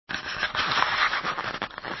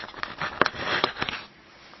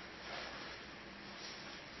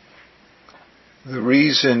The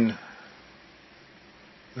reason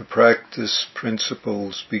the practice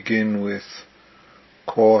principles begin with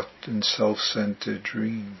caught in self-centered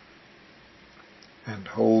dream and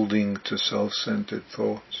holding to self-centered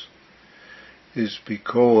thoughts is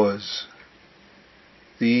because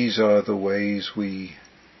these are the ways we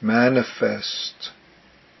manifest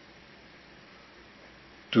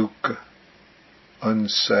dukkha,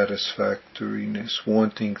 unsatisfactoriness,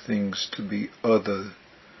 wanting things to be other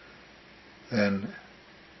than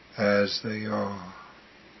as they are,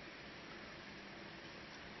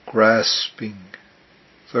 grasping,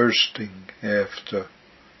 thirsting after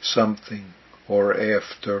something or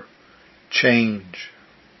after change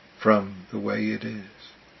from the way it is.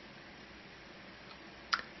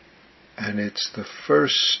 And it's the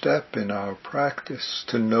first step in our practice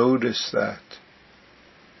to notice that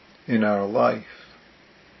in our life,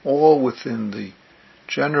 all within the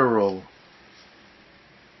general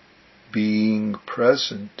being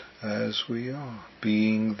present as we are,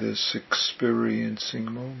 being this experiencing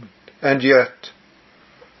moment, and yet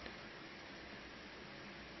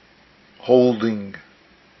holding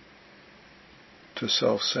to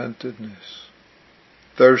self-centeredness,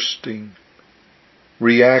 thirsting,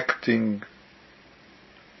 reacting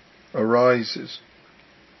arises.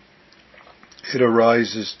 It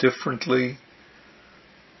arises differently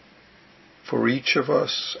for each of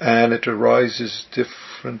us, and it arises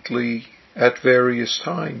differently at various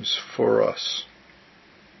times for us.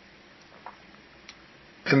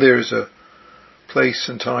 And there's a place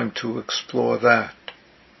and time to explore that.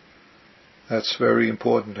 That's very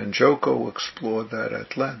important, and Joko explored that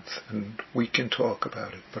at length, and we can talk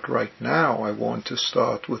about it. But right now I want to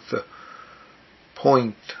start with the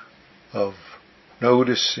point of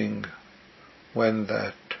noticing when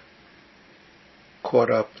that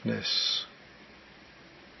caught-upness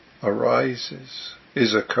arises,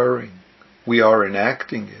 is occurring. We are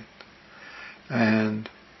enacting it, and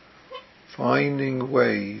finding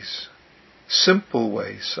ways, simple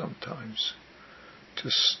ways sometimes,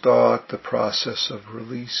 to start the process of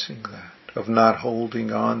releasing that, of not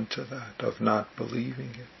holding on to that, of not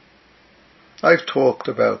believing it. I've talked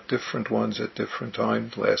about different ones at different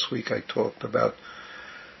times. Last week I talked about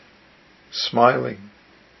smiling,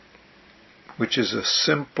 which is a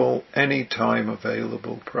simple, anytime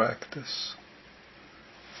available practice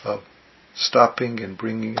of stopping and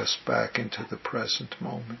bringing us back into the present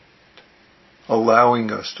moment,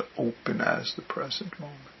 allowing us to open as the present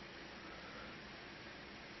moment.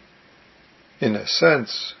 In a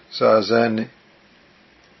sense, Zazen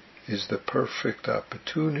is the perfect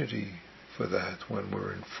opportunity for that when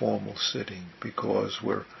we're in formal sitting, because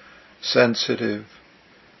we're sensitive,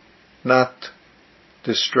 not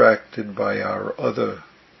distracted by our other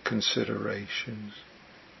considerations.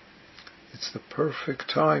 It's the perfect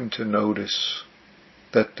time to notice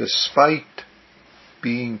that despite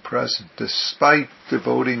being present, despite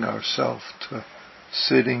devoting ourselves to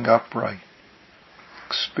sitting upright,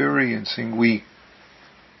 experiencing, we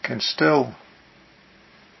can still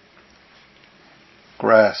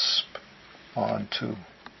grasp onto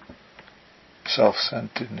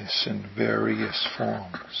self-centeredness in various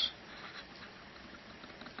forms.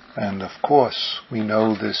 And of course, we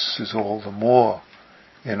know this is all the more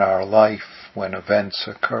in our life when events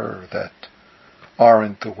occur that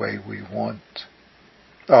aren't the way we want,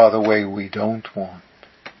 are the way we don't want,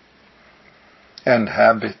 and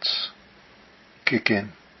habits kick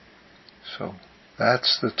in. So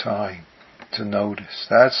that's the time to notice.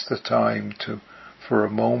 That's the time to, for a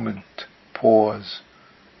moment, pause,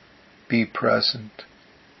 be present,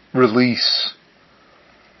 release,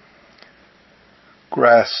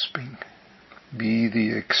 grasping, be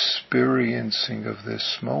the experiencing of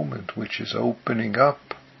this moment, which is opening up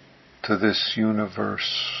to this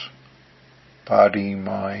universe, body,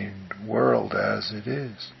 mind, world as it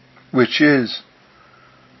is, which is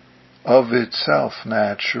of itself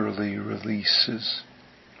naturally releases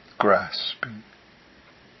grasping.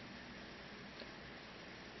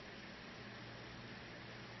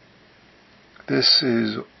 This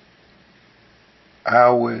is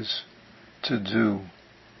ours to do,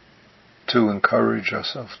 to encourage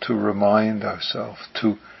ourselves, to remind ourselves,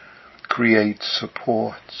 to create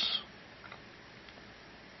supports.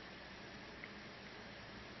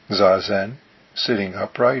 Zazen, sitting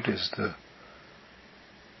upright, is the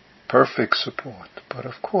perfect support. But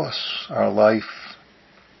of course, our life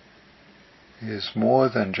is more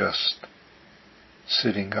than just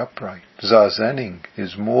sitting upright. Zazening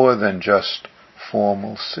is more than just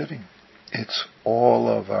formal sitting. It's all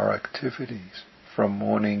of our activities, from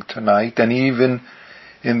morning to night, and even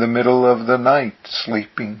in the middle of the night,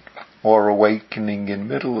 sleeping or awakening in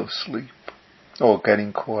middle of sleep. or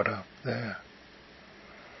getting caught up there.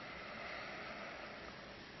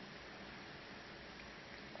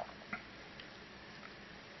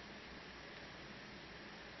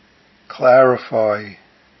 Clarify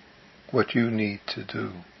what you need to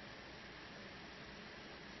do.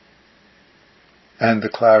 And the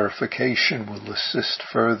clarification will assist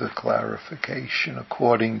further clarification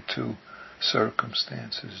according to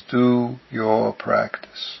circumstances. Do your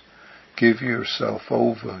practice. Give yourself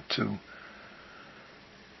over to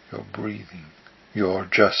your breathing, your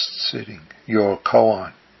just sitting, your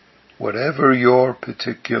koan. Whatever your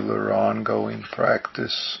particular ongoing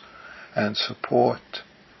practice and support,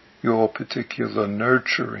 your particular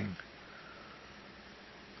nurturing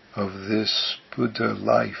of this Buddha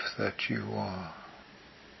life that you are.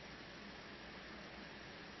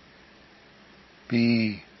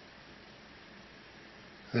 Be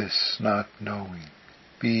this not knowing.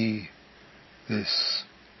 Be this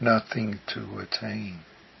nothing to attain.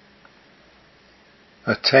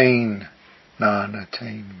 Attain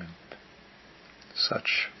non-attainment.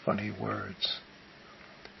 Such funny words.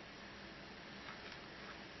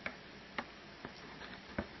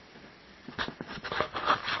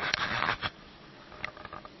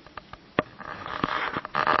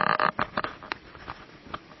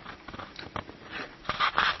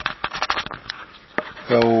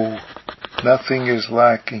 Though nothing is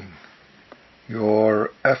lacking, your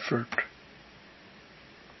effort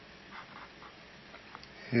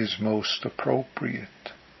is most appropriate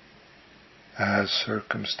as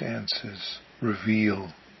circumstances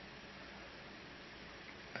reveal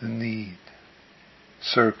the need.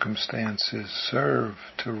 Circumstances serve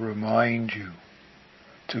to remind you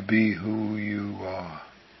to be who you are,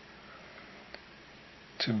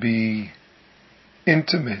 to be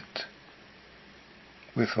intimate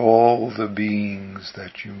with all the beings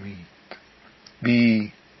that you meet.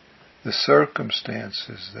 Be the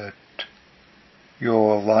circumstances that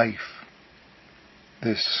your life,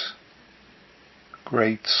 this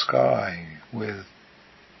great sky with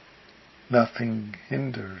nothing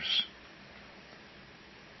hinders,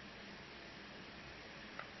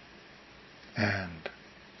 and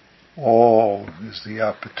all is the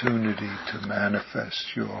opportunity to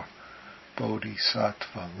manifest your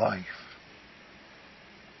bodhisattva life.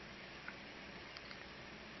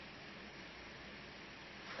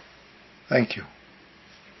 Thank you.